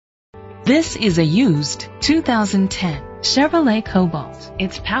This is a used 2010 Chevrolet Cobalt.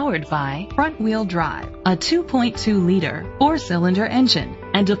 It's powered by front-wheel drive, a 2.2-liter 4-cylinder engine,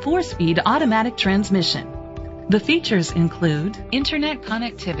 and a 4-speed automatic transmission. The features include internet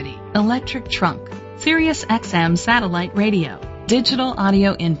connectivity, electric trunk, Sirius XM satellite radio, digital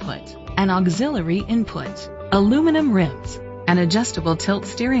audio input, an auxiliary input, aluminum rims, an adjustable tilt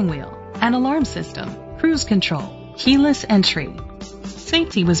steering wheel, an alarm system, cruise control, keyless entry.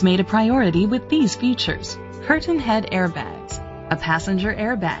 Safety was made a priority with these features: curtain head airbags, a passenger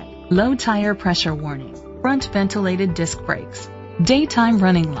airbag, low tire pressure warning, front ventilated disc brakes, daytime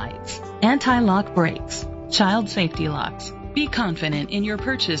running lights, anti-lock brakes, child safety locks. Be confident in your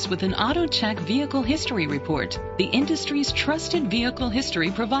purchase with an AutoCheck Vehicle History Report, the industry's trusted vehicle history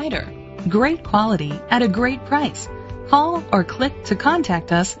provider. Great quality at a great price. Call or click to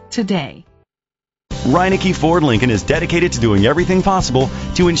contact us today. Reineke Ford Lincoln is dedicated to doing everything possible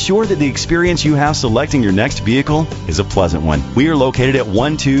to ensure that the experience you have selecting your next vehicle is a pleasant one. We are located at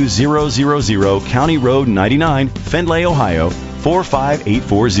 12000 County Road 99, Findlay, Ohio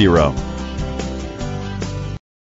 45840.